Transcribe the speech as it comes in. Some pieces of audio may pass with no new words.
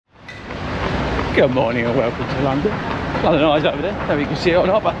Good morning and welcome to London. London Eye's over there, so you can see it or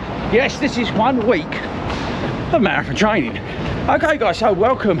not, but yes, this is 1 week of marathon training. Okay guys, so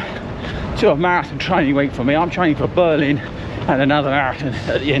welcome to a marathon training week for me. I'm training for Berlin and another marathon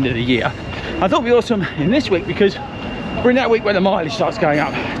at the end of the year. I thought it'd be awesome in this week because we're in that week when the mileage starts going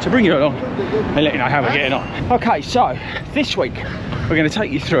up, to bring you along and let you know how we're getting on. Okay, so this week we're going to take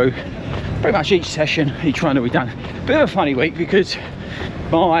you through pretty much each session, each run that we've done. Bit of a funny week because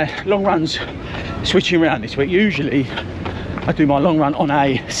my long runs switching around this week. Usually I do my long run on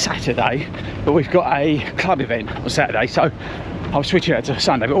a Saturday, but we've got a club event on Saturday, so I'll switch it out to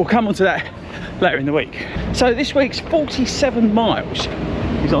Sunday, but we'll come on to that later in the week. So this week's 47 miles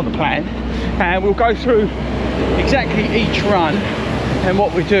is on the plan, and we'll go through exactly each run and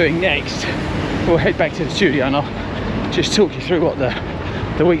what we're doing next. We'll head back to the studio and I'll just talk you through what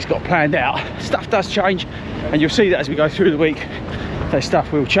the week's got planned out. Stuff does change, and you'll see that as we go through the week, that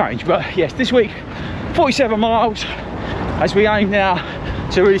stuff will change. But yes, this week 47 miles as we aim now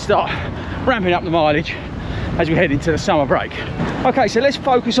to really start ramping up the mileage as we head into the summer break. Okay, so let's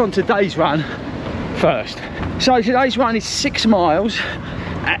focus on today's run first. So today's run is 6 miles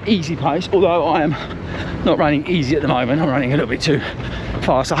at easy pace, although I am not running easy at the moment. I'm running a little bit too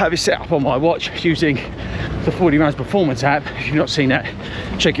fast. I have it set up on my watch using the 40 Runs Performance app. If you've not seen that,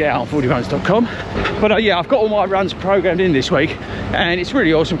 check it out on fordyruns.com. But yeah, I've got all my runs programmed in this week, and it's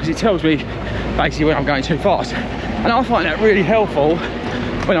really awesome because it tells me basically when I'm going too fast. And I find that really helpful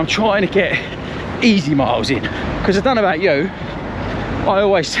when I'm trying to get easy miles in, because I don't know about you, I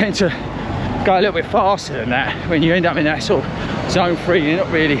always tend to go a little bit faster than that when you end up in that sort of zone 3 and you're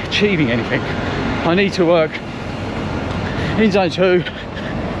not really achieving anything. I need to work in zone 2,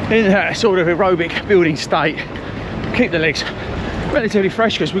 in that sort of aerobic building state, keep the legs relatively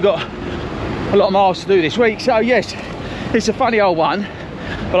fresh because we've got a lot of miles to do this week. So yes, it's a funny old one,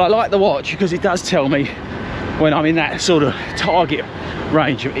 but I like the watch because it does tell me when I'm in that sort of target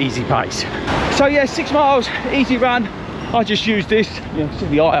range of easy pace. So yeah, 6 miles, easy run. I just use this, you know, see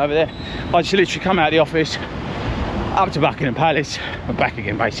the eye over there. I just literally come out of the office, up to Buckingham Palace, and back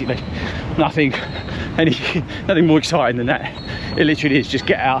again basically. Nothing more exciting than that. It literally is just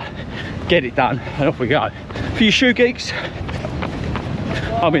get out, get it done, and off we go. For you shoe geeks,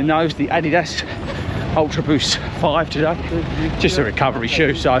 I'm in those, the Adidas Ultra Boost 5 today. Just a recovery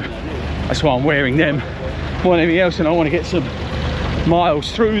shoe, so that's why I'm wearing them more than anything else, and I want to get some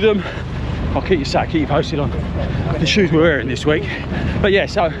miles through them. I'll keep you posted on the shoes we're wearing this week. But yeah,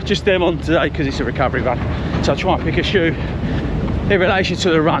 so just them on today because it's a recovery run. So I'll try and pick a shoe in relation to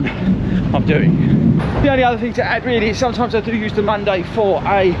the run I'm doing. The only other thing to add really is sometimes I do use the Monday for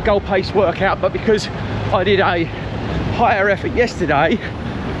a goal pace workout, but because I did a higher effort yesterday,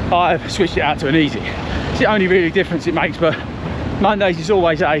 I've switched it out to an easy. It's the only really difference it makes, but Mondays is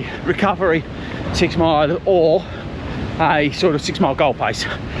always a recovery 6 mile or a sort of 6 mile goal pace.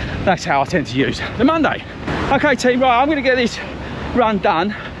 That's how I tend to use the Monday. Okay team, right, I'm gonna get this run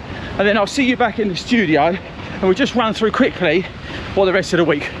done and then I'll see you back in the studio and we'll just run through quickly what the rest of the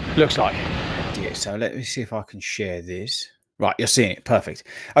week looks like. Yeah, so let me see if I can share this. Right, you're seeing it, perfect.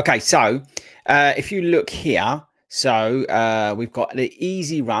 Okay, so if you look here, so we've got the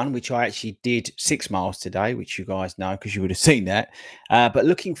easy run, which I actually did 6 miles today, which you guys know because you would have seen that. But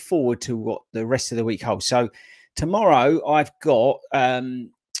looking forward to what the rest of the week holds. So tomorrow I've got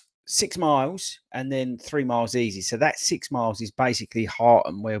 6 miles and then 3 miles easy. So that 6 miles is basically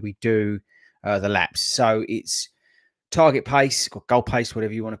Harton where we do the laps. So it's target pace or goal pace,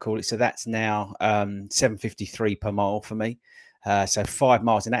 whatever you want to call it. So that's now 7:53 per mile for me. So 5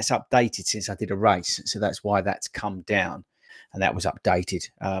 miles, and that's updated since I did a race. So that's why that's come down and that was updated.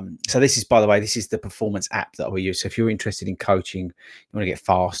 So this is, by the way, this is the performance app that we use. So if you're interested in coaching, you want to get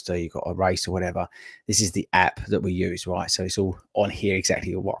faster, you've got a race or whatever, this is the app that we use, right? So it's all on here,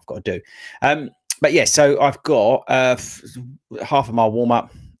 exactly what I've got to do. But yeah, so I've got half a mile warm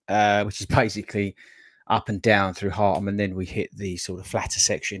up, which is basically up and down through Harlem, and then we hit the sort of flatter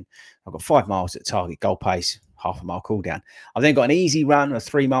section. I've got 5 miles at target goal pace, half a mile cool down. I've then got an easy run of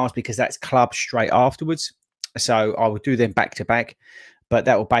 3 miles because that's club straight afterwards. So I will do them back to back, but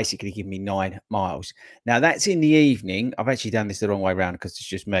that will basically give me 9 miles. Now that's in the evening. I've actually done this the wrong way around because it's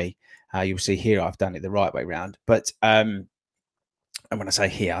just me. You'll see here I've done it the right way around. But and when I say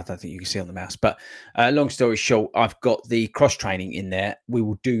here, I don't think you can see on the mouse. But long story short, I've got the cross training in there. We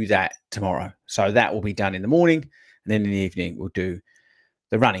will do that tomorrow. So that will be done in the morning, and then in the evening we'll do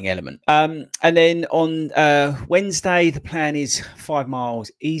the running element. And then on Wednesday, the plan is 5 miles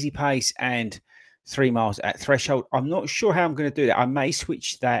easy pace and 3 miles at threshold. I'm not sure how I'm going to do that. I may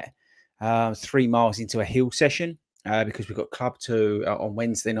switch that 3 miles into a hill session. because we've got Club 2 on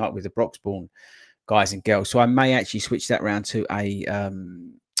Wednesday night with the Broxbourne guys and girls. So I may actually switch that around to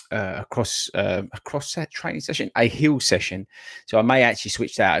a cross training session, a hill session. So I may actually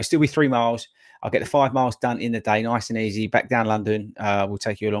switch that out. It'll still be 3 miles. I'll get the 5 miles done in the day, nice and easy. Back down London. We'll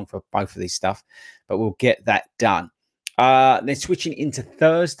take you along for both of these stuff, but we'll get that done. Then switching into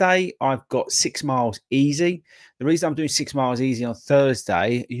Thursday, I've got 6 miles easy. The reason I'm doing 6 miles easy on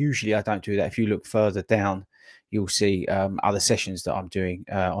Thursday, usually I don't do that. If you look further down, you'll see other sessions that I'm doing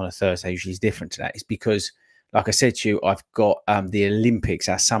on a Thursday usually is different to that. It's because, like I said to you, I've got the Olympics,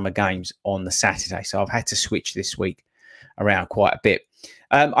 our summer games, on the Saturday. So I've had to switch this week around quite a bit.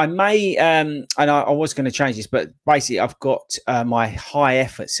 I may, and I was going to change this, but basically I've got my high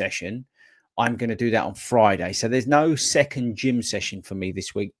effort session. I'm going to do that on Friday. So there's no second gym session for me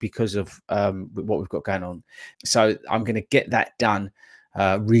this week because of what we've got going on. So I'm going to get that done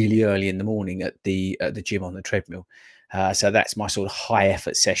really early in the morning at the gym on the treadmill. So that's my sort of high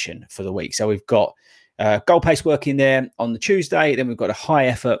effort session for the week. So we've got goal pace work in there on the Tuesday. Then we've got a high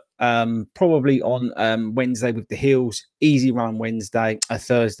effort probably on Wednesday with the hills, easy run Wednesday, a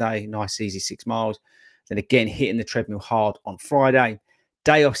Thursday, nice easy 6 miles. Then again, hitting the treadmill hard on Friday.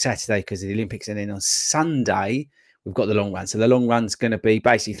 Day off Saturday because of the Olympics, and then on Sunday we've got the long run. So the long run's going to be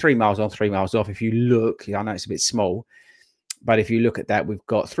basically 3 miles on, 3 miles off. If you look, I know it's a bit small, but if you look at that, we've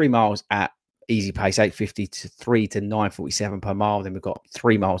got 3 miles at easy pace, 8:50 to 3 to 9:47 per mile. Then we've got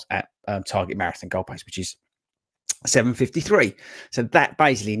 3 miles at target marathon goal pace, which is 7:53. So that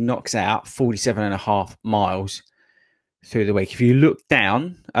basically knocks out 47.5 miles through the week. If you look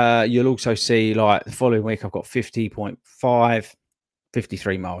down, you'll also see like the following week I've got 50.5.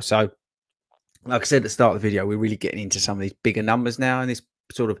 53 miles. So like I said at the start of the video, we're really getting into some of these bigger numbers now in this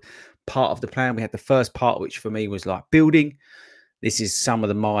sort of part of the plan. We had the first part, which for me was like building. This is some of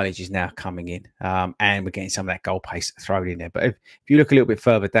the mileage is now coming in, and we're getting some of that goal pace thrown in there. But if you look a little bit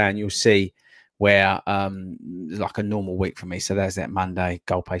further down, you'll see where like a normal week for me. So there's that Monday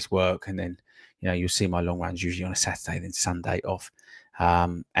goal pace work, and then you'll see my long runs usually on a Saturday, then Sunday off.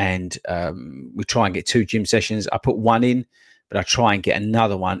 We try and get 2 gym sessions. I put 1 in, but I try and get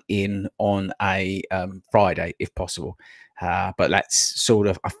another one in on a Friday if possible. But that's sort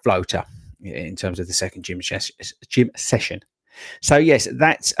of a floater in terms of the second gym session. So yes,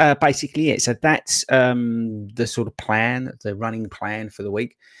 that's basically it. So that's the sort of plan, the running plan for the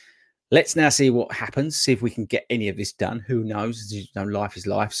week. Let's now see what happens, see if we can get any of this done. Who knows? Life is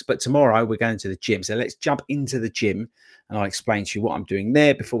life. But tomorrow we're going to the gym. So let's jump into the gym and I'll explain to you what I'm doing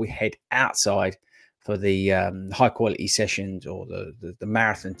there before we head outside for the high quality sessions or the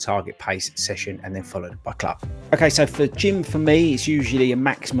marathon target pace session, and then followed by club. Okay, so for gym for me, it's usually a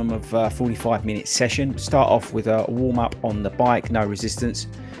maximum of 45-minute session. Start off with a warm up on the bike, no resistance,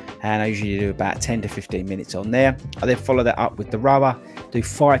 and I usually do about 10 to 15 minutes on there. I then follow that up with the rower, do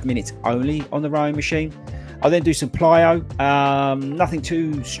 5 minutes only on the rowing machine. I'll then do some plyo, nothing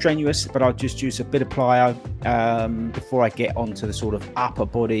too strenuous, but I'll just use a bit of plyo before I get onto the sort of upper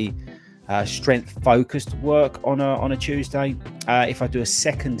body strength focused work on a Tuesday. If I do a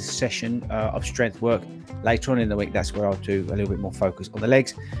second session of strength work later on in the week, that's where I'll do a little bit more focus on the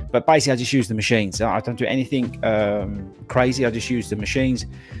legs. But basically I just use the machines. I don't do anything crazy. I just use the machines,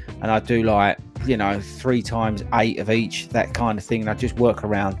 and I do like 3 times 8 of each, that kind of thing, and I just work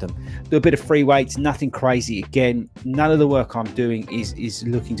around them. Do a bit of free weights, nothing crazy. Again, none of the work I'm doing is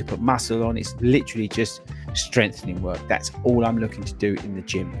looking to put muscle on. It's literally just strengthening work. That's all I'm looking to do in the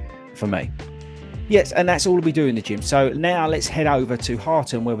gym for me. Yes, and that's all we'll be doing in the gym. So now let's head over to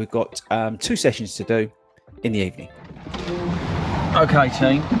Harton, where we've got 2 sessions to do in the evening. Okay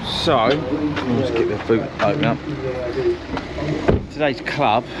team, so let's get the boot open up. Today's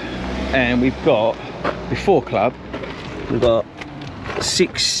club, and we've got, before club, we've got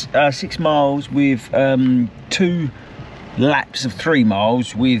 6 miles with 2 laps of 3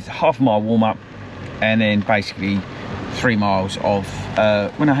 miles with half a mile warm up, and then basically 3 miles of,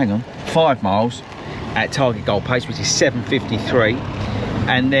 5 miles at target goal pace, which is 7:53,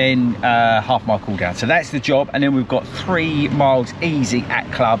 and then half mile cool down. So that's the job. And then we've got 3 miles easy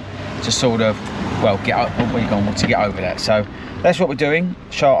at club to sort of, well, get up when you're going to get over that. So that's what we're doing.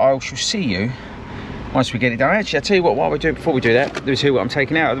 So I shall see you once we get it done. Actually, I'll tell you what, while we're doing, before we do that, let's see what I'm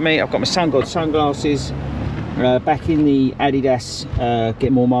taking out of me. I've got my Sun God sunglasses, back in the Adidas,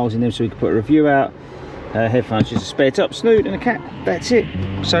 get more miles in them so we can put a review out. Headphones, just a spare top, snoot and a cat. That's it.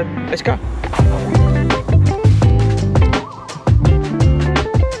 So let's go.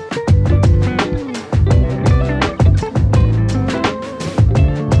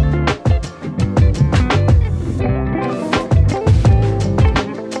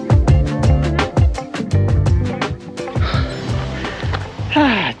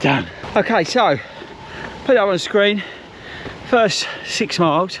 done. Okay, so put it up on the screen. First 6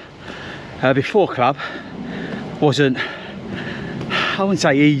 miles before club wasn't, I wouldn't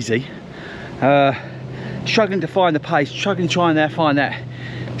say easy. Struggling to find the pace, struggling to try and find that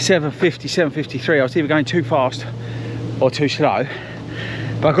 750, 753. I was either going too fast or too slow,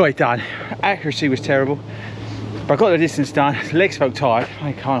 but I got it done. Accuracy was terrible, but I got the distance done. Legs felt tired,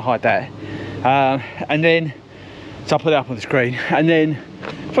 I can't hide that. And then, so I put it up on the screen, and then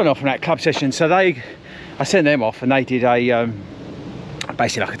following off from that club session, so I sent them off and they did a,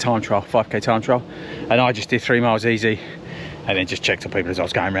 basically like a time trial, 5k time trial, and I just did 3 miles easy, and then just checked on people as I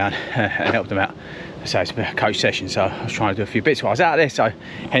was going around and helped them out. So it's a coach session, so I was trying to do a few bits while I was out there, so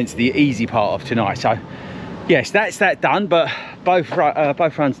hence the easy part of tonight. So yes, that's that done, but both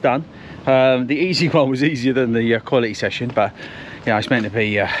runs done. The easy one was easier than the quality session, but you know, it's meant to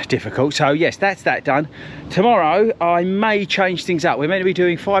be difficult. So yes, that's that done. Tomorrow I may change things up. We're meant to be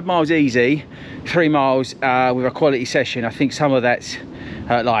doing 5 miles easy, 3 miles with a quality session. I think some of that's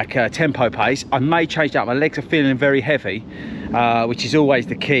like tempo pace. I may change that up. My legs are feeling very heavy, which is always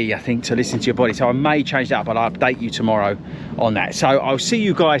the key, I think, to listen to your body. So I may change that up, but I'll update you tomorrow on that. So I'll see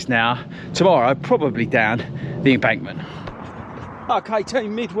you guys now tomorrow, probably down the embankment. Okay,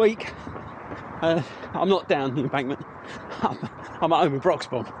 team, midweek. I'm not down the embankment. I'm at home with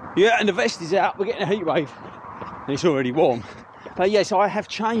Broxbomb. Yeah, and the vest is out. We're getting a heat wave, and it's already warm. But yes, I have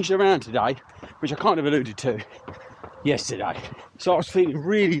changed around today, which I kind of alluded to yesterday. So I was feeling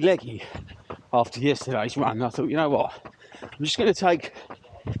really leggy after yesterday's run. And I thought, you know what? I'm just going to take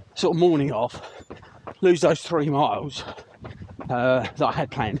sort of morning off, lose those 3 miles that I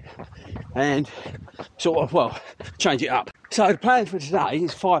had planned, and sort of, well, change it up. So the plan for today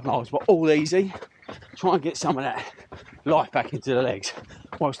is 5 miles, but all easy. Try and get some of that life back into the legs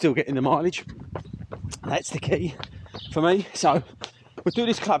while still getting the mileage. That's the key for me. So we'll do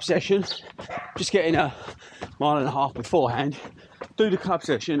this club session, just getting a 1.5 miles beforehand, do the club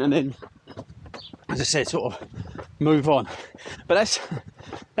session, and then, as I said, sort of move on. But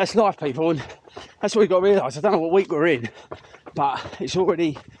that's life, people, and that's what we've got to realise. I don't know what week we're in, but it's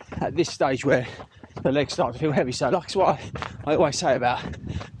already at this stage where the legs start to feel heavy. So that's what I always say about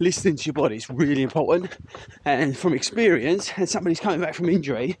listening to your body. It's really important, and from experience, and somebody's coming back from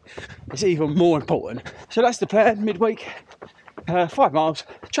injury, it's even more important. So that's the plan, midweek, 5 miles,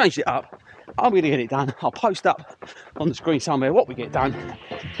 changed it up. I'm going to get it done. I'll post up on the screen somewhere what we get done,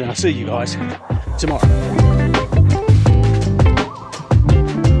 then I'll see you guys tomorrow.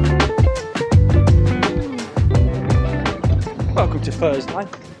 Welcome to Thursday.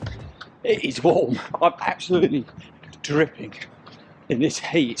 It is warm. I'm absolutely dripping in this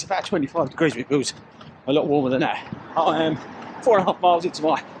heat. It's about 25 degrees, but it feels a lot warmer than that. I am 4.5 miles into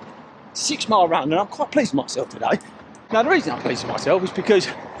my 6 mile run, and I'm quite pleased with myself today. Now, the reason I'm pleased with myself is because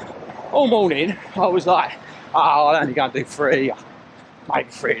all morning I was like, oh, I'll only go and do 3, maybe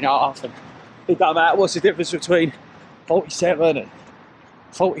 3.5, and it don't matter. What's the difference between 47 and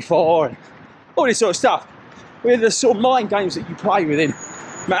 44 and all this sort of stuff? With the sort of mind games that you play within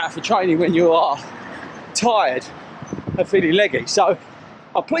marathon training when you are tired and feeling leggy. So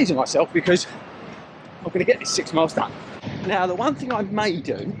I'm pleased with myself because I'm going to get this 6 miles done. Now, the one thing I may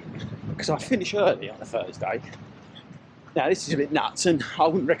do, because I finish early on a Thursday, now this is a bit nuts and I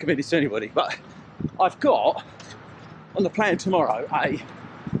wouldn't recommend this to anybody, but I've got on the plan tomorrow a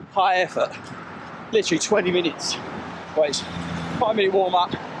high effort, literally 20 minutes, well, it's 5 minute warm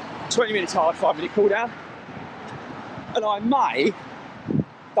up, 20 minutes hard, 5 minute cool down, and I may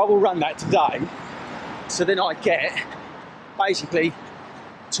double run that today, so then I get basically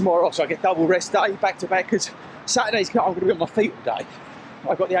tomorrow off, so I get double rest day back to back, because Saturday's I'm going to be on my feet all day.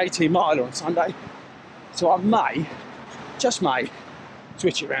 I've got the 18 miler on Sunday, so I may, just may,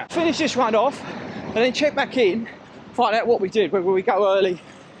 switch it around. Finish this run off and then check back in, find out what we did, whether we go early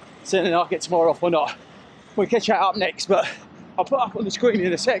so then I'll get tomorrow off or not. We'll catch that up next, but I'll put up on the screen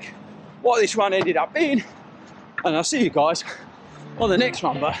in a sec what this run ended up being, and I'll see you guys on the next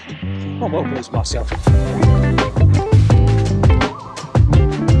one, but I'm well pleased with myself.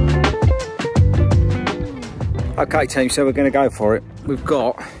 Okay team, so we're going to go for it. We've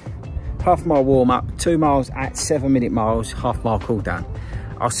got half mile warm up, 2 miles at 7 minute miles, half mile cool down.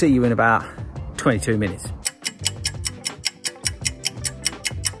 I'll see you in about 22 minutes.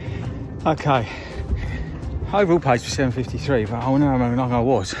 Okay, overall pace was 7:53, but I know how long I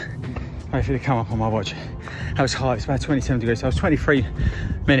was. Wait for it to come up on my watch. That was high, it's about 27 degrees, so I was 23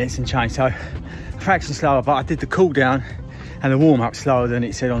 minutes and change, so a fraction slower, but I did the cool down and the warm up slower than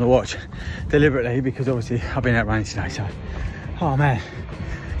it said on the watch, deliberately, because obviously I've been out running today. So, oh man,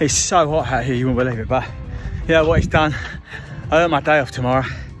 it's so hot out here, you wouldn't believe it, but you know what, it's done. I earned my day off tomorrow,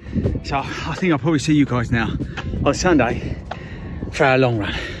 So I think I'll probably see you guys now on Sunday for our long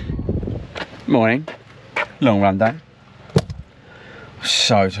run. Morning, long run day.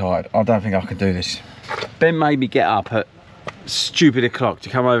 So tired. I don't think I can do this. Ben made me get up at stupid o'clock to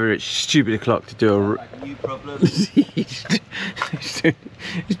come over at stupid o'clock to do a new problem. He's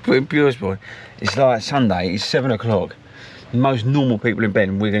putting pure boy. It's like Sunday, it's 7 o'clock. Most normal people in bed,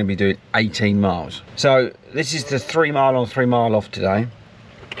 and we're going to be doing 18 miles. So this is the 3 mile on, 3 mile off today.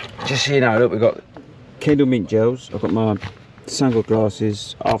 Just so you know, look, we've got Kendall mint gels. I've got my sunglass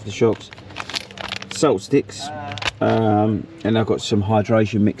glasses, aftershocks, salt sticks, and I've got some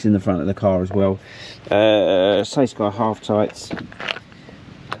hydration mix in the front of the car as well. Say Sky half tights,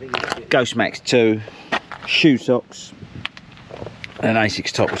 Ghost Max 2, shoe socks, and an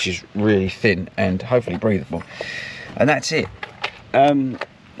A6 top, which is really thin and hopefully breathable. And that's it.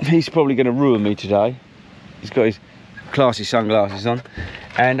 He's probably going to ruin me today. He's got his classy sunglasses on,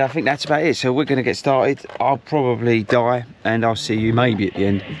 and I think that's about it. So we're going to get started. I'll probably die, and I'll see you maybe at the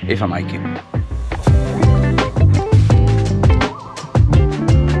end if I make it.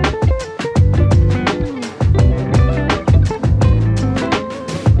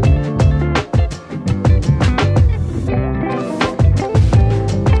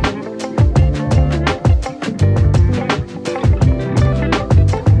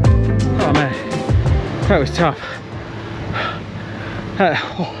 That was tough. And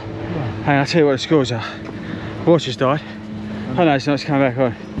I'll tell you what the scores are. Watch has died. Oh no, it's not, it's coming back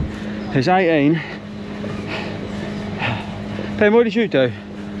on. There's 18. Ben, what did you do?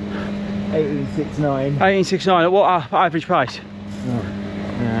 18.69. 18.69 at what average pace? Oh.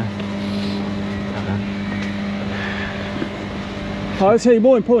 Yeah. I'll tell you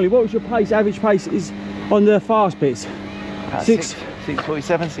more importantly, what was your pace, average pace is on the fast bits?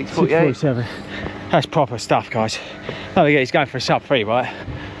 6:47, 6:48. 6:47. That's proper stuff, guys. Don't forget, he's going for a sub 3, right?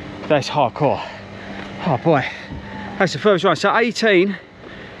 That's hardcore. Oh boy, that's the first one. So 18,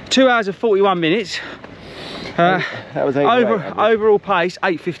 2 hours and 41 minutes. That was overall pace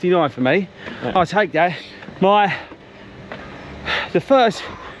 8:59 for me. Yeah. I'll take that. The first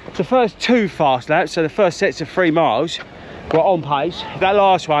 2 fast laps, so the first sets of 3 miles, were on pace. That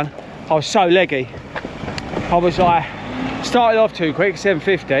last one, I was so leggy. I was like, started off too quick,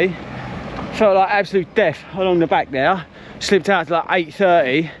 7:50. Felt like absolute death along the back there. Slipped out to like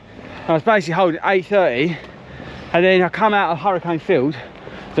 8:30. I was basically holding 8:30, and then I come out of Hurricane Field.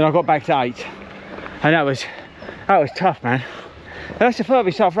 Then I got back to 8, and that was tough, man. That's the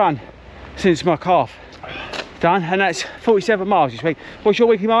furthest I've run since my calf done, and that's 47 miles this week. What's your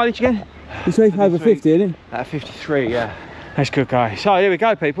weekly mileage again? This week over 50, isn't it? 53, yeah. That's good, guys. So here we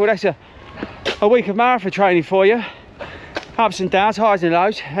go, people. That's a week of marathon training for you. Ups and downs, highs and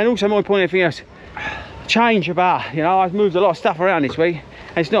lows, and also more important than anything else, change about. You know, I've moved a lot of stuff around this week,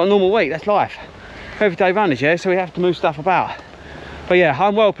 and it's not a normal week. That's life. Everyday runners, yeah, so we have to move stuff about. But yeah,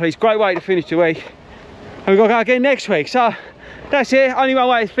 I'm well pleased. Great way to finish the week, and we've got to go again next week. So that's it. Only one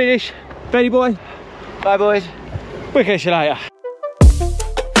way to finish. Benny boy, bye boys. We'll catch you later.